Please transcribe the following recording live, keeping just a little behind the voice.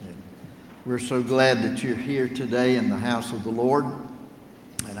We're so glad that you're here today in the house of the Lord,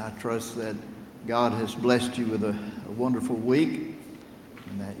 and I trust that God has blessed you with a wonderful week,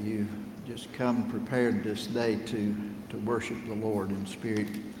 and that you just come prepared this day to worship the Lord in spirit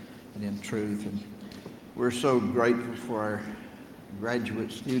and in truth. And we're so grateful for our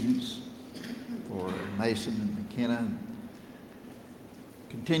graduate students, for Mason and McKenna.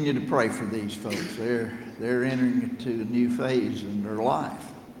 Continue to pray for these folks. They're entering into a new phase in their life.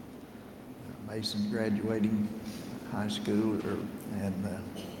 Mason graduating high school, and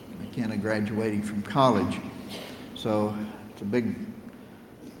McKenna graduating from college. So it's a big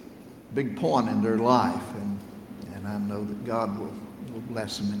point in their life, and I know that God will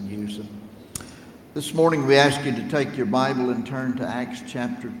bless them and use them. This morning we ask you to take your Bible and turn to Acts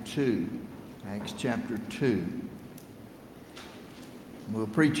chapter 2. Acts chapter 2. We'll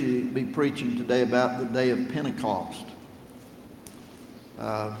be preaching today about the day of Pentecost.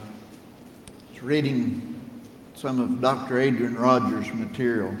 Reading some of Dr. Adrian Rogers'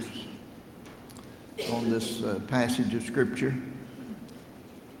 materials on this passage of Scripture.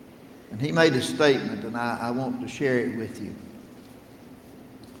 And he made a statement, and I want to share it with you.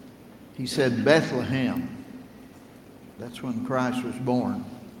 He said, Bethlehem, that's when Christ was born,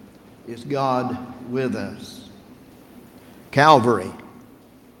 is God with us. Calvary,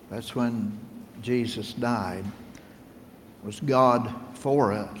 that's when Jesus died, was God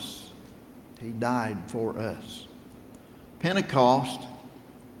for us. He died for us. Pentecost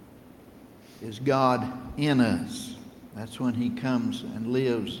is God in us. That's when He comes and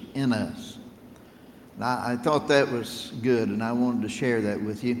lives in us. I thought that was good, and I wanted to share that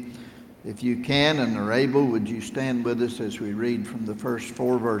with you. If you can and are able, would you stand with us as we read from the first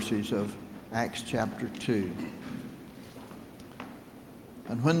 4 verses of Acts chapter 2.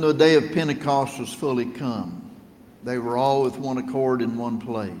 And when the day of Pentecost was fully come, they were all with one accord in one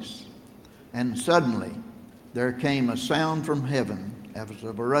place. And suddenly there came a sound from heaven as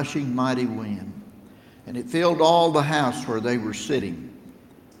of a rushing mighty wind, and it filled all the house where they were sitting.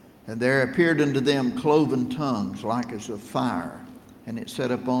 And there appeared unto them cloven tongues like as of fire, and it sat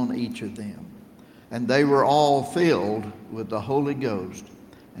upon each of them. And they were all filled with the Holy Ghost,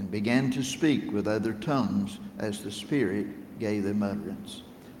 and began to speak with other tongues as the Spirit gave them utterance.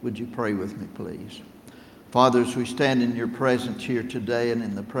 Would you pray with me, please? Father, as we stand in your presence here today and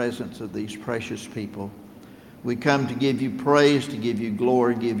in the presence of these precious people, we come to give you praise, to give you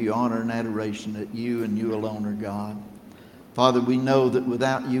glory, give you honor and adoration that you and you alone are God. Father, we know that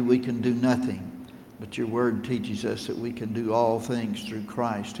without you we can do nothing, but your word teaches us that we can do all things through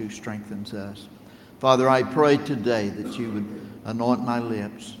Christ who strengthens us. Father, I pray today that you would anoint my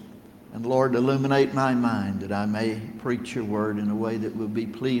lips, and Lord, illuminate my mind that I may preach your word in a way that will be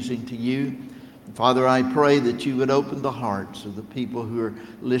pleasing to you. Father, I pray that you would open the hearts of the people who are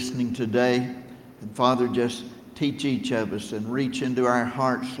listening today. And Father, just teach each of us and reach into our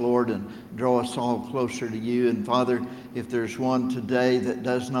hearts, Lord, and draw us all closer to you. And Father, if there's one today that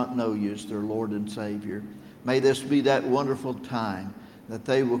does not know you as their Lord and Savior, may this be that wonderful time that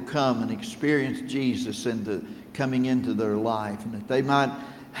they will come and experience Jesus coming into their life, and that they might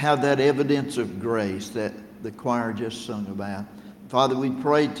have that evidence of grace that the choir just sung about. Father, we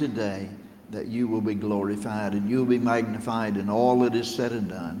pray today that you will be glorified and you will be magnified in all that is said and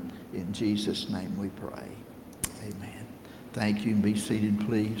done. In Jesus' name we pray. Amen. Thank you, and be seated,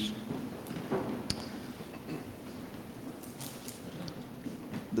 please.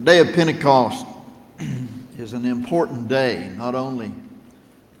 The day of Pentecost is an important day, not only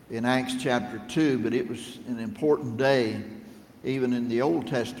in Acts chapter 2, but it was an important day even in the Old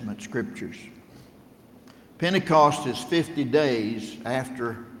Testament scriptures. Pentecost is 50 days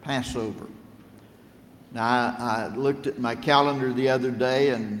after Passover. Now, I looked at my calendar the other day,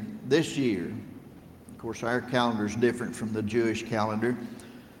 and this year, of course, our calendar is different from the Jewish calendar,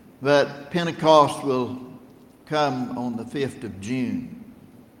 but Pentecost will come on the 5th of June.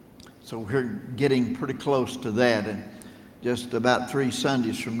 So we're getting pretty close to that, and just about 3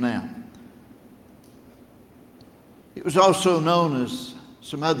 Sundays from now. It was also known as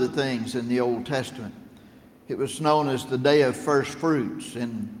some other things in the Old Testament. It was known as the Day of First Fruits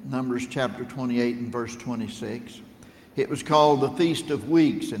in Numbers chapter 28 and verse 26. It was called the Feast of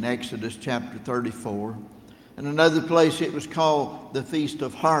Weeks in Exodus chapter 34. In another place it was called the Feast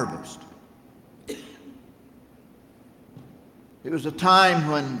of Harvest. It was a time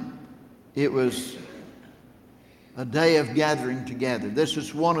when it was a day of gathering together. This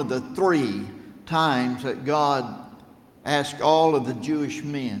is one of the 3 times that God asked all of the Jewish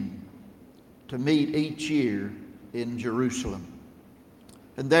men to meet each year in Jerusalem.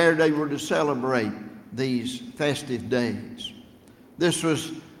 And there they were to celebrate these festive days. This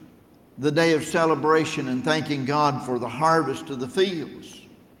was the day of celebration and thanking God for the harvest of the fields.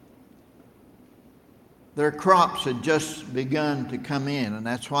 Their crops had just begun to come in, and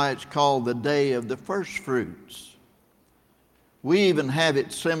that's why it's called the day of the first fruits. We even have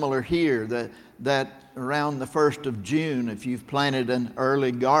it similar here, that around the 1st of June, if you've planted an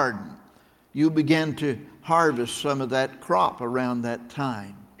early garden, you begin to harvest some of that crop around that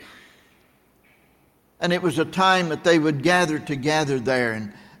time. And it was a time that they would gather together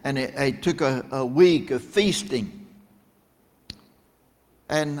there, and it took a week of feasting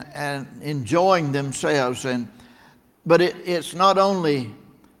and enjoying themselves. But it's not only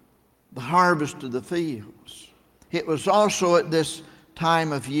the harvest of the fields. It was also at this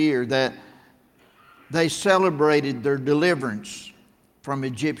time of year that they celebrated their deliverance from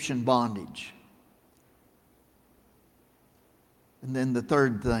Egyptian bondage. And then the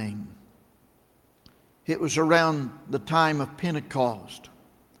third thing, it was around the time of Pentecost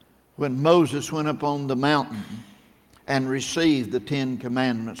when Moses went up on the mountain and received the 10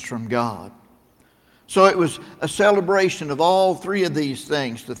 Commandments from God. So it was a celebration of all three of these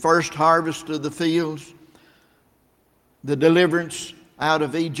things: the first harvest of the fields, the deliverance out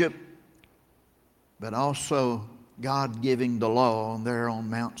of Egypt, but also God giving the law there on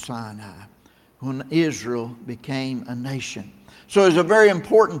Mount Sinai when Israel became a nation. So it was a very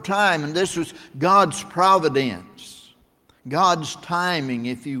important time, and this was God's providence, God's timing,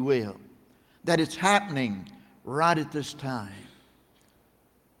 if you will, that it's happening right at this time.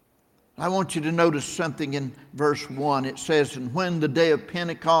 I want you to notice something in verse 1. It says, "And when the day of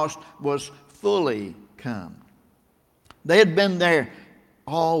Pentecost was fully come." They had been there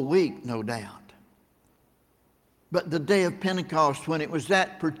all week, no doubt. But the day of Pentecost, when it was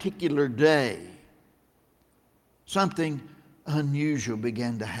that particular day, something unusual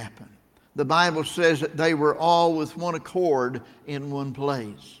began to happen. The Bible says that they were all with one accord in one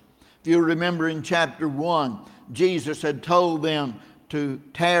place. If you remember in chapter 1, Jesus had told them to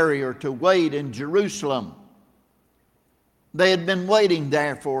tarry or to wait in Jerusalem. They had been waiting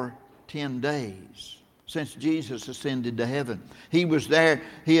there for 10 days since Jesus ascended to heaven. He was there.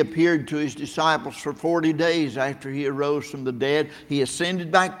 He appeared to his disciples for 40 days after he arose from the dead. He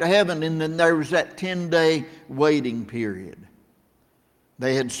ascended back to heaven, and then there was that 10-day waiting period.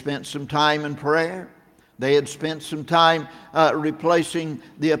 They had spent some time in prayer. They had spent some time replacing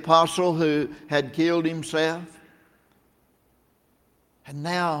the apostle who had killed himself. And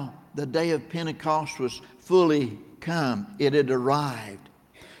now the day of Pentecost was fully come. It had arrived.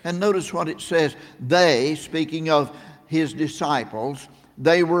 And notice what it says. They, speaking of his disciples,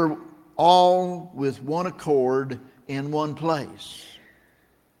 they were all with one accord in one place.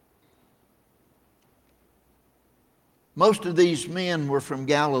 Most of these men were from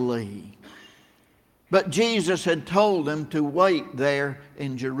Galilee. But Jesus had told them to wait there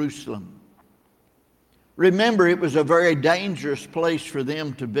in Jerusalem. Remember, it was a very dangerous place for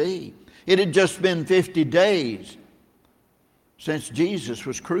them to be. It had just been 50 days since Jesus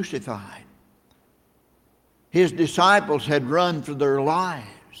was crucified. His disciples had run for their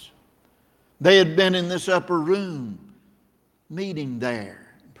lives. They had been in this upper room, meeting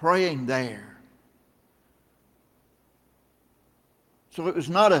there, praying there. So it was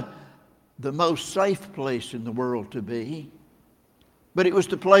not the most safe place in the world to be, but it was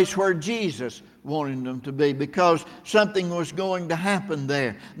the place where Jesus wanted them to be, because something was going to happen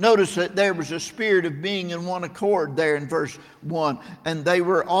there. Notice that there was a spirit of being in one accord there in verse 1, and they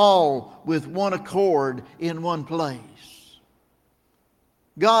were all with one accord in one place.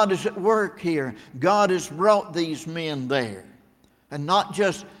 God is at work here. God has brought these men there, and not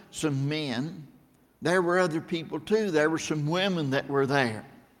just some men. There were other people too. There were some women that were there.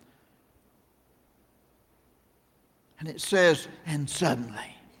 And it says, and suddenly,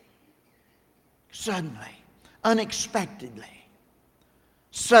 unexpectedly,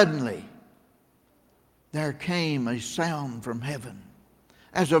 suddenly, there came a sound from heaven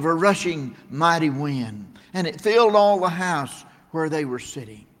as of a rushing mighty wind, and it filled all the house where they were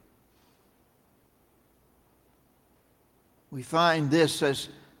sitting. We find this as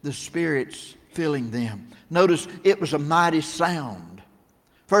the Spirit's filling them. Notice it was a mighty sound.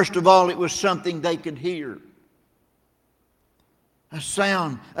 First of all, it was something they could hear. A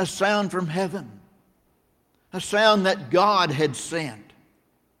sound from heaven. A sound that God had sent.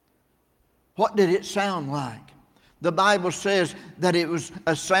 What did it sound like? The Bible says that it was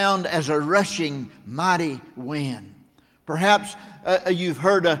a sound as a rushing mighty wind. Perhaps you've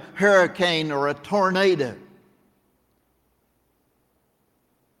heard a hurricane or a tornado.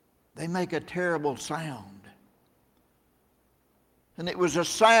 They make a terrible sound. And it was a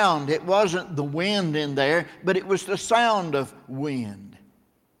sound. It wasn't the wind in there, but it was the sound of wind.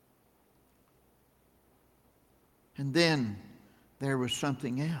 And then there was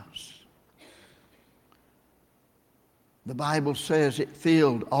something else. The Bible says it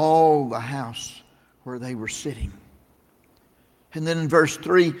filled all the house where they were sitting. And then in verse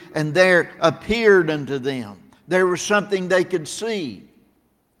 3, and there appeared unto them. There was something they could see.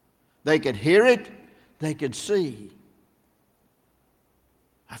 They could hear it. They could see.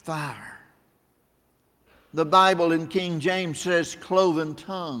 A fire. The Bible in King James says cloven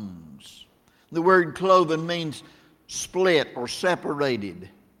tongues. The word cloven means split or separated.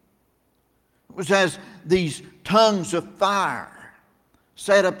 It was as these tongues of fire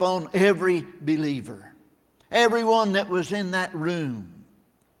set upon every believer. Everyone that was in that room.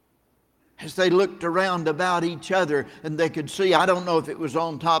 As they looked around about each other and they could see, I don't know if it was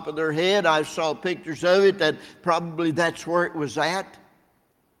on top of their head. I saw pictures of it that probably that's where it was at.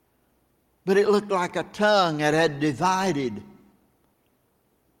 But it looked like a tongue that had divided.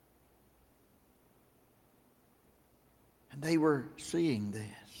 And they were seeing this.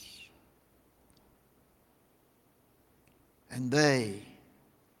 And they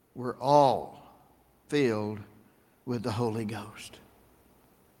were all filled with the Holy Ghost.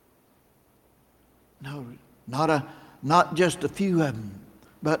 No, not just a few of them,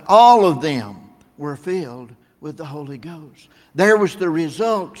 but all of them were filled with the Holy Ghost. There was the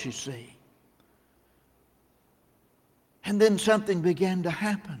result, you see. And then something began to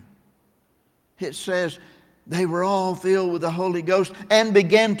happen. It says they were all filled with the Holy Ghost and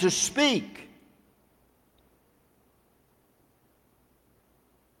began to speak.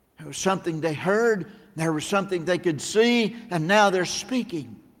 There was something they heard, there was something they could see, and now they're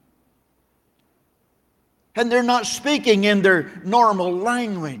speaking. And they're not speaking in their normal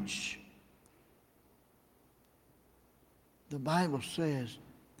language. The Bible says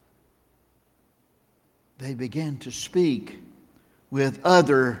they began to speak with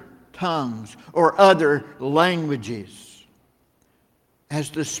other tongues or other languages as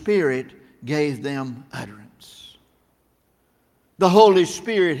the Spirit gave them utterance. The Holy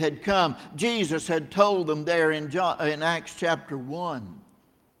Spirit had come. Jesus had told them there in Acts chapter 1.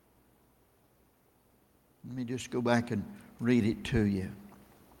 Let me just go back and read it to you.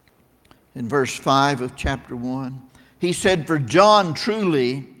 In verse 5 of chapter 1, he said, "For John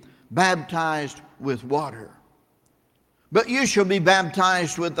truly baptized with water, but you shall be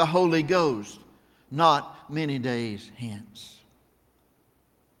baptized with the Holy Ghost not many days hence."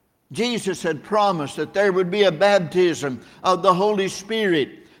 Jesus had promised that there would be a baptism of the Holy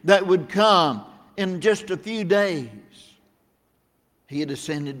Spirit that would come in just a few days. He had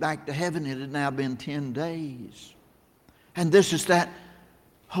ascended back to heaven. It had now been 10 days. And this is that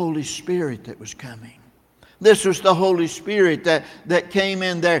Holy Spirit that was coming. This was the Holy Spirit that came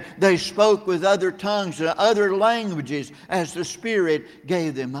in there. They spoke with other tongues and other languages as the Spirit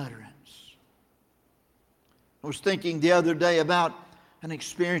gave them utterance. I was thinking the other day about an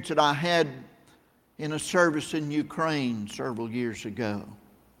experience that I had in a service in Ukraine several years ago.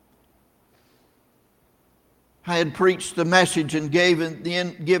 I had preached the message and given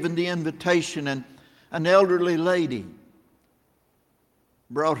the invitation, and an elderly lady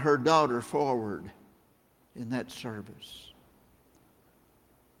brought her daughter forward in that service.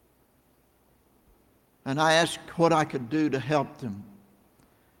 And I asked what I could do to help them.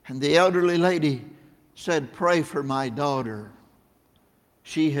 And the elderly lady said, "Pray for my daughter.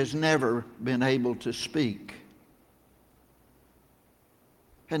 She has never been able to speak."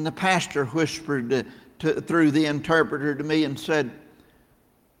 And the pastor whispered through the interpreter to me and said,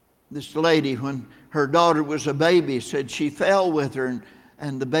 this lady, when her daughter was a baby, said she fell with her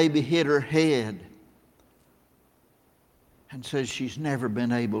and the baby hit her head. And says she's never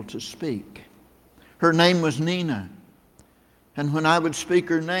been able to speak. Her name was Nina. And when I would speak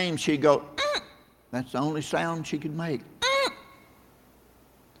her name, she'd go, "Mm." That's the only sound she could make. "Mm."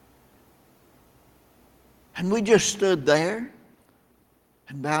 And we just stood there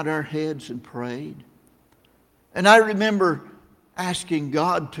and bowed our heads and prayed. And I remember asking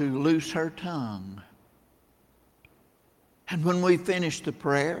God to loose her tongue. And when we finished the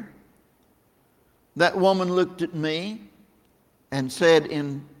prayer, that woman looked at me and said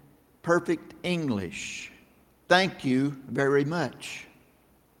in perfect English, "Thank you very much."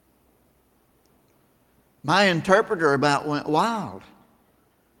 My interpreter about went wild.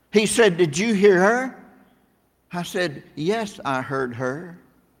 He said, "Did you hear her?" I said, "Yes, I heard her."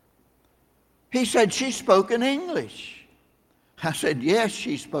 He said, "She spoke in English." I said, "Yes,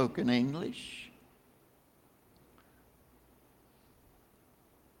 she spoke in English."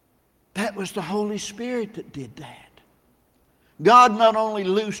 That was the Holy Spirit that did that. God not only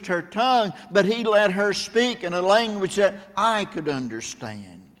loosed her tongue, but He let her speak in a language that I could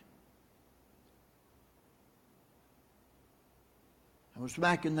understand. I was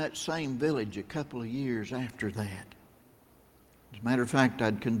back in that same village a couple of years after that. As a matter of fact,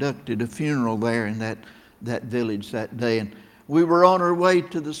 I'd conducted a funeral there in that village that day, and we were on our way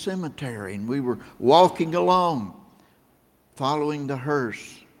to the cemetery, and we were walking along, following the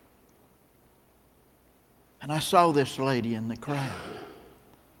hearse. And I saw this lady in the crowd.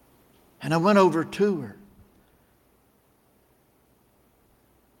 And I went over to her.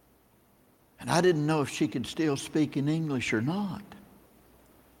 And I didn't know if she could still speak in English or not.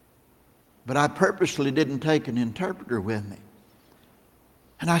 But I purposely didn't take an interpreter with me.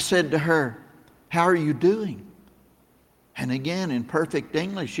 And I said to her, "How are you doing?" And again, in perfect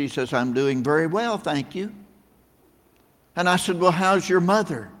English, she says, "I'm doing very well, thank you." And I said, "Well, how's your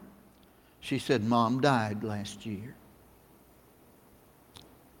mother?" She said, "Mom died last year."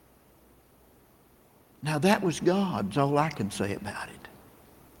 Now that was God's, all I can say about it.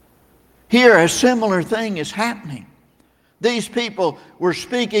 Here, a similar thing is happening. These people were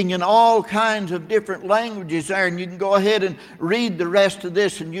speaking in all kinds of different languages there, and you can go ahead and read the rest of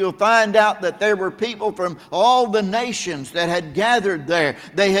this, and you'll find out that there were people from all the nations that had gathered there.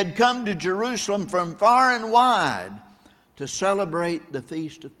 They had come to Jerusalem from far and wide to celebrate the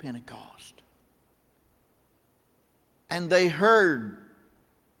Feast of Pentecost. And they heard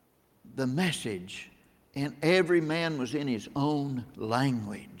the message, and every man was in his own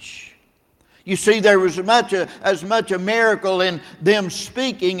language. You see, there was as much a miracle in them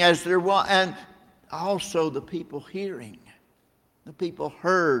speaking as there was, and also the people hearing. The people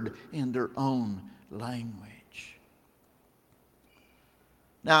heard in their own language.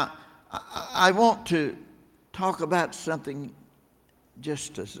 Now, I want to talk about something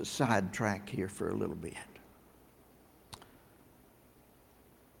just as a sidetrack here for a little bit.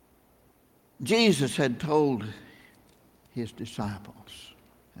 Jesus had told his disciples,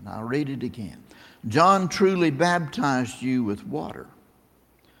 and I'll read it again. "John truly baptized you with water,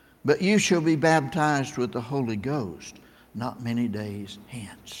 but you shall be baptized with the Holy Ghost not many days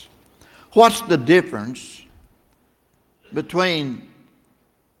hence." What's the difference between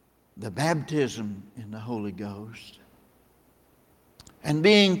the baptism in the Holy Ghost and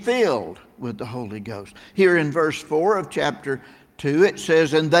being filled with the Holy Ghost? Here in verse 4 of chapter 2, it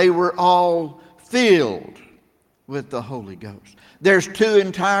says, "And they were all filled with the Holy Ghost." There's two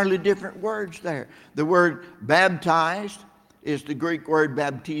entirely different words there. The word baptized is the Greek word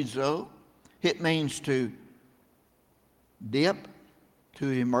baptizo. It means to dip,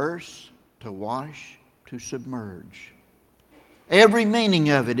 to immerse, to wash, to submerge. Every meaning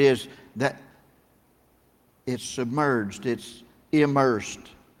of it is that it's submerged, it's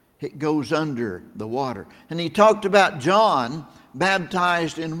immersed. It goes under the water. And he talked about John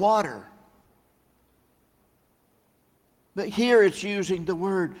baptized in water. But here it's using the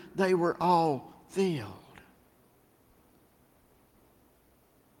word, they were all filled.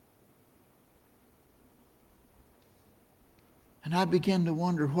 And I began to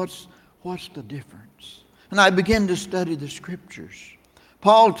wonder, what's the difference? And I began to study the Scriptures.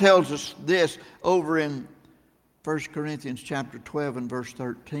 Paul tells us this over in 1 Corinthians chapter 12 and verse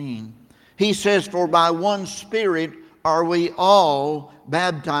 13. He says, "For by one Spirit are we all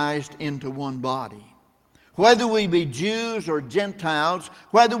baptized into one body. Whether we be Jews or Gentiles,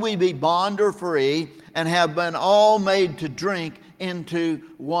 whether we be bond or free, and have been all made to drink into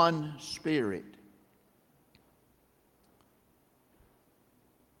one Spirit."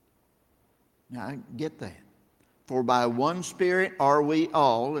 Now, get that. "For by one Spirit are we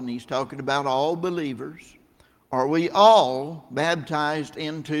all," and he's talking about all believers, "are we all baptized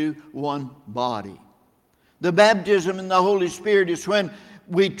into one body." The baptism in the Holy Spirit is when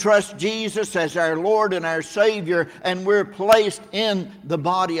we trust Jesus as our Lord and our Savior, and we're placed in the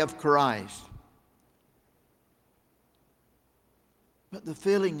body of Christ. But the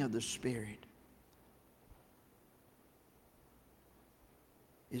filling of the Spirit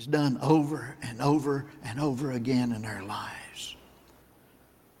is done over and over and over again in our lives.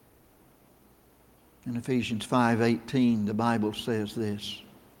 In Ephesians 5:18, the Bible says this,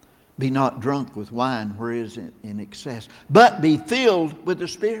 "Be not drunk with wine wherein is in excess, but be filled with the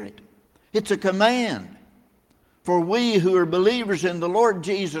Spirit." It's a command for we who are believers in the Lord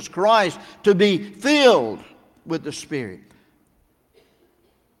Jesus Christ to be filled with the Spirit.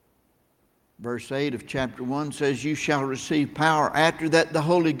 Verse 8 of chapter 1 says, "You shall receive power after that the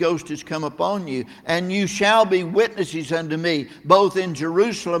Holy Ghost is come upon you, and you shall be witnesses unto me, both in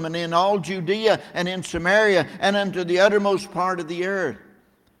Jerusalem and in all Judea and in Samaria and unto the uttermost part of the earth."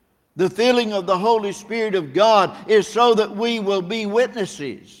 The filling of the Holy Spirit of God is so that we will be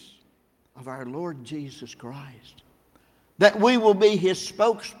witnesses of our Lord Jesus Christ. That we will be His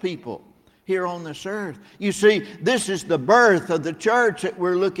spokespeople, here on this earth. You see, this is the birth of the church that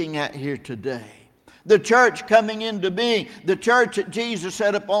we're looking at here today. The church coming into being. The church that Jesus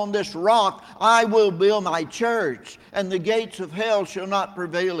said, upon this rock I will build my church, and the gates of hell shall not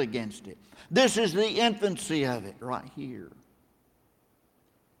prevail against it. This is the infancy of it right here.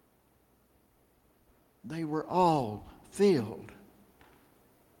 They were all filled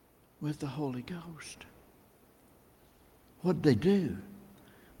with the Holy Ghost. What did they do?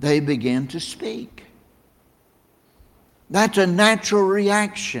 They began to speak. That's a natural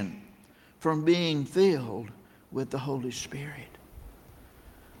reaction from being filled with the Holy Spirit.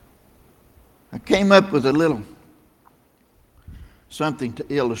 I came up with a little something to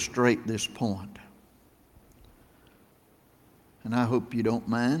illustrate this point. And I hope you don't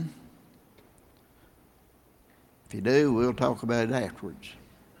mind. If you do, we'll talk about it afterwards.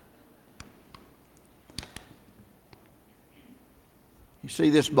 You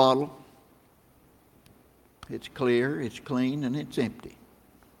see this bottle? It's clear, it's clean, and it's empty.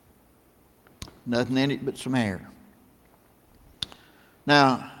 Nothing in it but some air.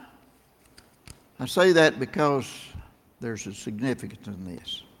 Now, I say that because there's a significance in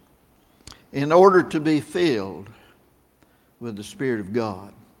this. In order to be filled with the Spirit of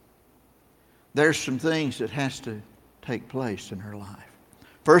God, there's some things that has to take place in our life.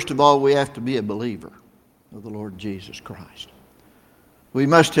 First of all, we have to be a believer of the Lord Jesus Christ. We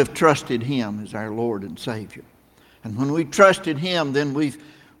must have trusted Him as our Lord and Savior. And when we trusted Him, then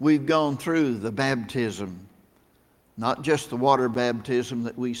we've gone through the baptism. Not just the water baptism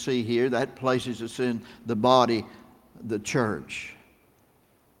that we see here. That places us in the body, the church.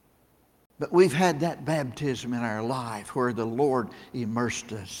 But we've had that baptism in our life where the Lord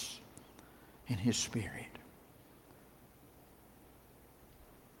immersed us in His Spirit.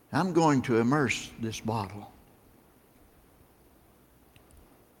 I'm going to immerse this bottle.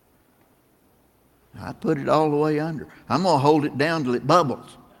 I put it all the way under. I'm going to hold it down till it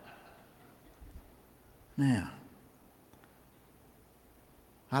bubbles. Now,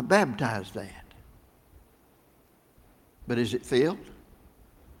 I baptized that. But is it filled?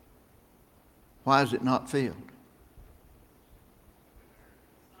 Why is it not filled?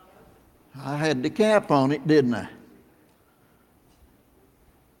 I had the cap on it, didn't I?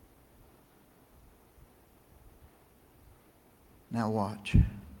 Now watch.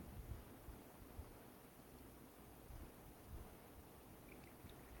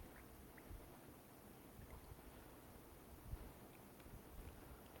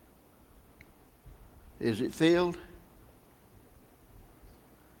 Is it filled?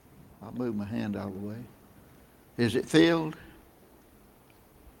 I'll move my hand out of the way. Is it filled?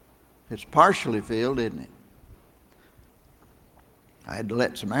 It's partially filled, isn't it? I had to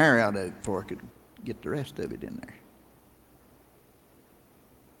let some air out of it before I could get the rest of it in there.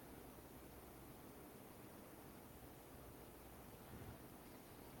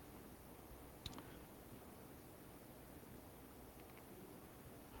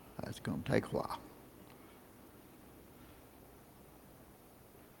 That's going to take a while.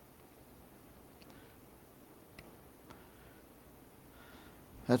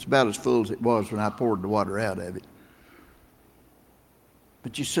 That's about as full as it was when I poured the water out of it.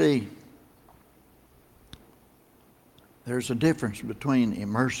 But you see, there's a difference between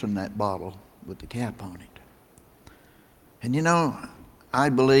immersing that bottle with the cap on it. And you know, I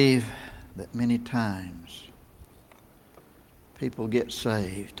believe that many times people get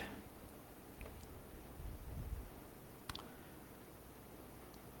saved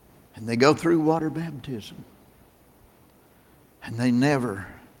and they go through water baptism and they never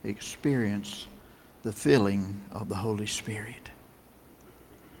experience the filling of the Holy Spirit.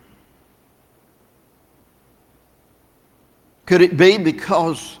 Could it be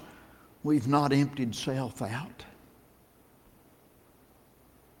because we've not emptied self out?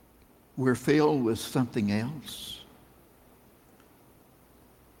 We're filled with something else?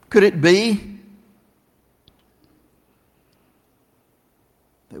 Could it be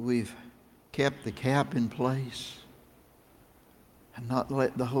that we've kept the cap in place and not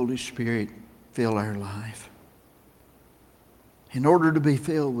let the Holy Spirit fill our life? In order to be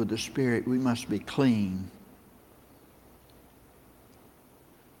filled with the Spirit, we must be clean.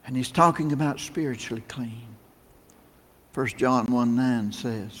 And he's talking about spiritually clean. 1 John 1:9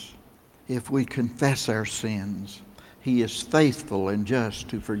 says, if we confess our sins, He is faithful and just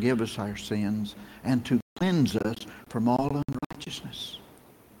to forgive us our sins and to cleanse us from all unrighteousness.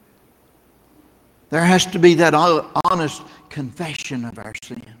 There has to be that honest confession of our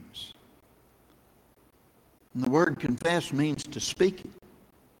sins. And the word confess means to speak it.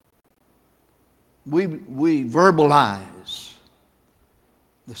 We verbalize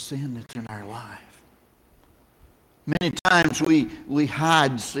the sin that's in our life. Many times we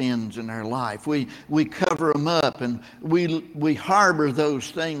hide sins in our life. We cover them up, and we harbor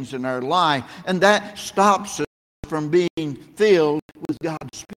those things in our life, and that stops us from being filled with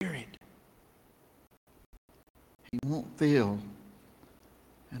God's Spirit. He won't fill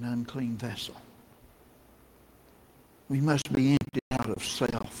an unclean vessel. We must be emptied out of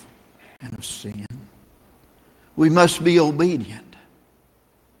self and of sin. We must be obedient.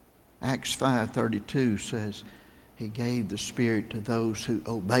 Acts 5:32 says, He gave the Spirit to those who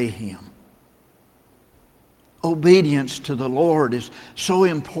obey Him. Obedience to the Lord is so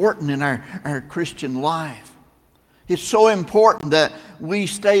important in our Christian life. It's so important that we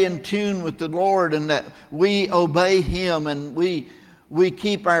stay in tune with the Lord and that we obey Him and we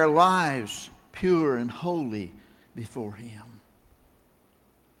keep our lives pure and holy before Him.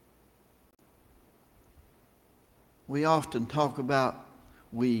 We often talk about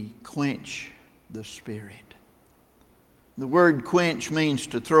we quench the Spirit. The word quench means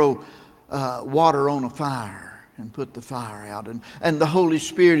to throw water on a fire and put the fire out. And the Holy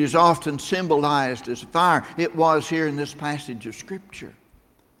Spirit is often symbolized as fire. It was here in this passage of Scripture.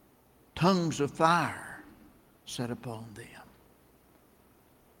 Tongues of fire set upon them.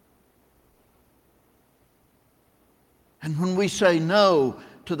 And when we say no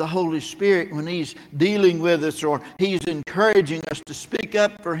to the Holy Spirit, when He's dealing with us or He's encouraging us to speak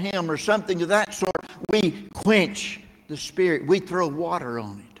up for Him or something of that sort, we quench the Spirit. We throw water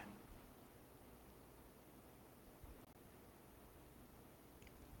on it.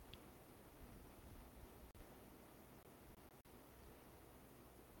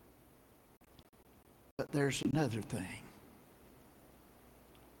 But there's another thing.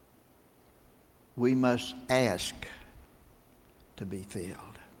 We must ask to be filled.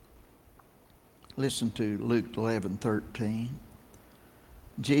 Listen to Luke 11:13.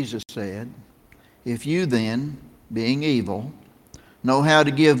 Jesus said, If you then, being evil, know how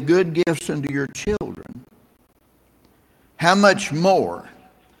to give good gifts unto your children, how much more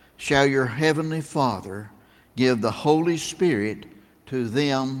shall your heavenly Father give the Holy Spirit to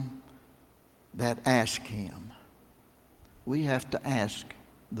them that ask Him? We have to ask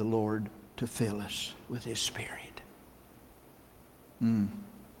the Lord to fill us with His Spirit.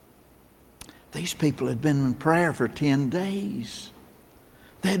 These people had been in prayer for 10 days.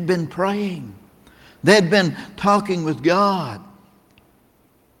 They had been praying. They had been talking with God.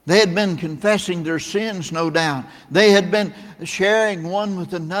 They had been confessing their sins, no doubt. They had been sharing one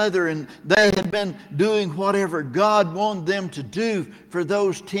with another, and they had been doing whatever God wanted them to do for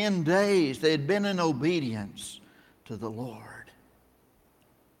those 10 days. They had been in obedience to the Lord.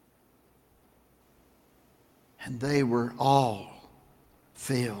 And they were all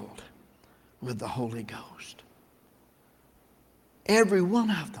filled with the Holy Ghost. Every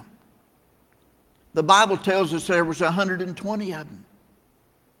one of them. The Bible tells us there was 120 of them.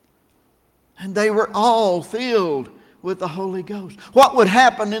 And they were all filled with the Holy Ghost. What would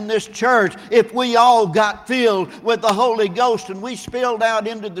happen in this church if we all got filled with the Holy Ghost and we spilled out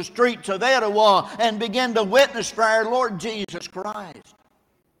into the streets of Etowah and began to witness for our Lord Jesus Christ?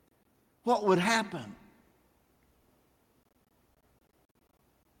 What would happen?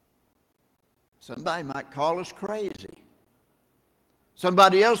 Somebody might call us crazy.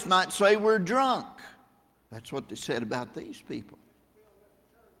 Somebody else might say we're drunk. That's what they said about these people.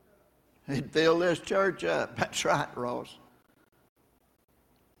 He'd fill this church up. That's right, Ross.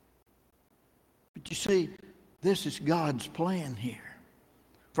 But you see, this is God's plan here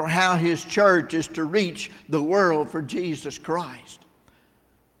for how His church is to reach the world for Jesus Christ.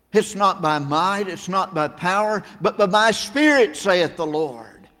 It's not by might, it's not by power, but by my Spirit, saith the Lord.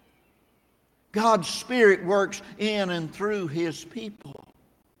 God's Spirit works in and through His people.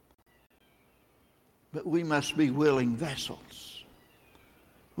 But we must be willing vessels.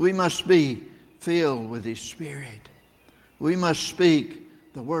 We must be filled with His Spirit. We must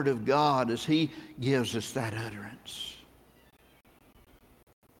speak the Word of God as He gives us that utterance.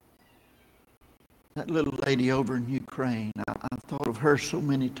 That little lady over in Ukraine, I've thought of her so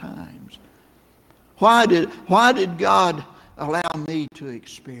many times. Why did God allow me to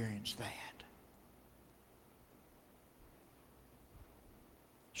experience that?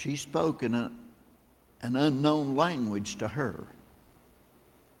 She spoke in an unknown language to her.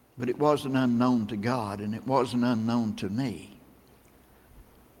 But it wasn't unknown to God, and it wasn't unknown to me.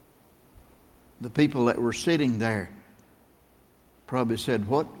 The people that were sitting there probably said,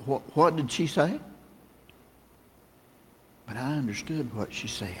 what did she say? But I understood what she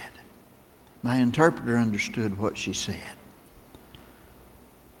said. My interpreter understood what she said.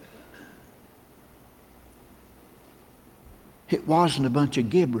 It wasn't a bunch of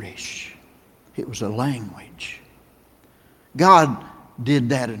gibberish. It was a language. God did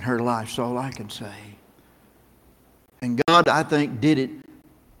that in her life, that's all I can say. And God, I think, did it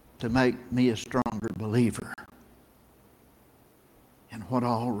to make me a stronger believer in what I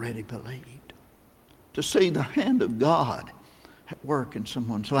already believed. To see the hand of God at work in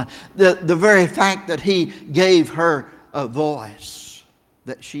someone's life. The very fact that He gave her a voice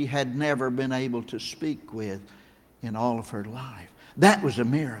that she had never been able to speak with in all of her life. That was a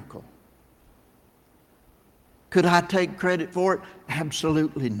miracle. Could I take credit for it?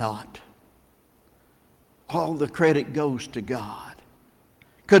 Absolutely not. All the credit goes to God.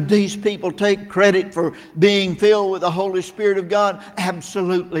 Could these people take credit for being filled with the Holy Spirit of God?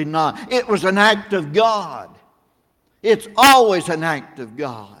 Absolutely not. It was an act of God. It's always an act of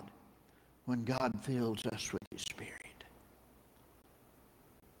God when God fills us with His Spirit.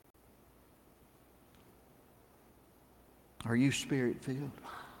 Are you Spirit-filled?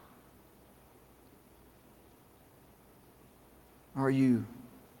 Are you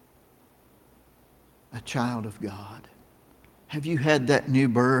a child of God? Have you had that new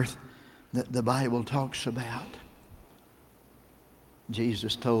birth that the Bible talks about?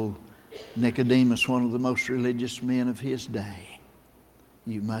 Jesus told Nicodemus, one of the most religious men of his day,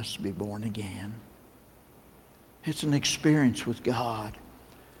 you must be born again. It's an experience with God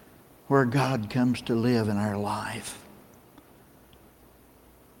where God comes to live in our life.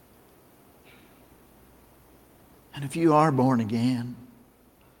 And if you are born again,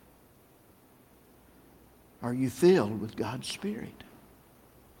 are you filled with God's Spirit?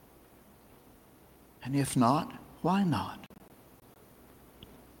 And if not, why not?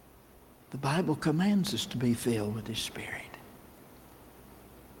 The Bible commands us to be filled with His Spirit.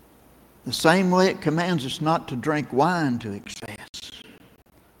 The same way it commands us not to drink wine to excess.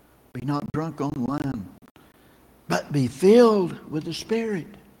 Be not drunk on wine, but be filled with the Spirit.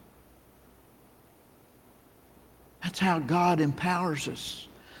 That's how God empowers us.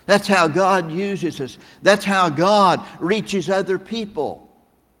 That's how God uses us. That's how God reaches other people.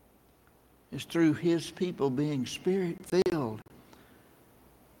 Is through His people being Spirit-filled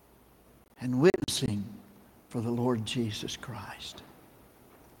and witnessing for the Lord Jesus Christ.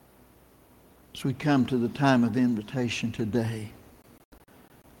 As we come to the time of invitation today,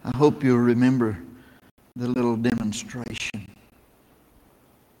 I hope you'll remember the little demonstration.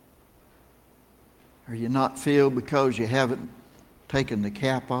 Are you not filled because you haven't taken the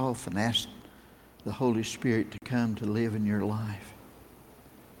cap off and asked the Holy Spirit to come to live in your life?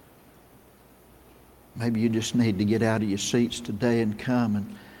 Maybe you just need to get out of your seats today and come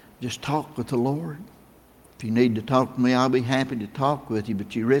and just talk with the Lord. If you need to talk to me, I'll be happy to talk with you,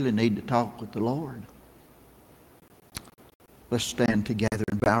 but you really need to talk with the Lord. Let's stand together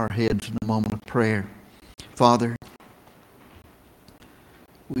and bow our heads in a moment of prayer. Father,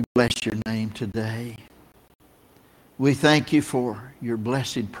 we bless your name today. We thank you for your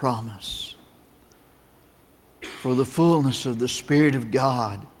blessed promise, for the fullness of the Spirit of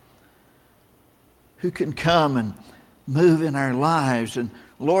God who can come and move in our lives, and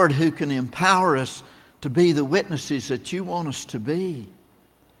Lord, who can empower us to be the witnesses that you want us to be.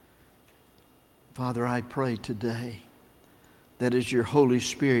 Father, I pray today that as your Holy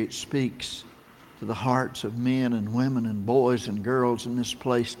Spirit speaks to the hearts of men and women and boys and girls in this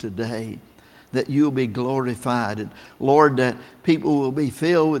place today, that you'll be glorified. And Lord, that people will be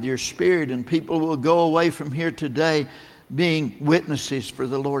filled with your Spirit, and people will go away from here today being witnesses for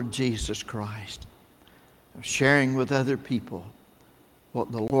the Lord Jesus Christ, sharing with other people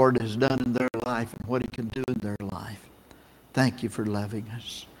what the Lord has done in their life and what He can do in their life. Thank you for loving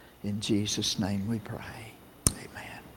us. In Jesus' name we pray.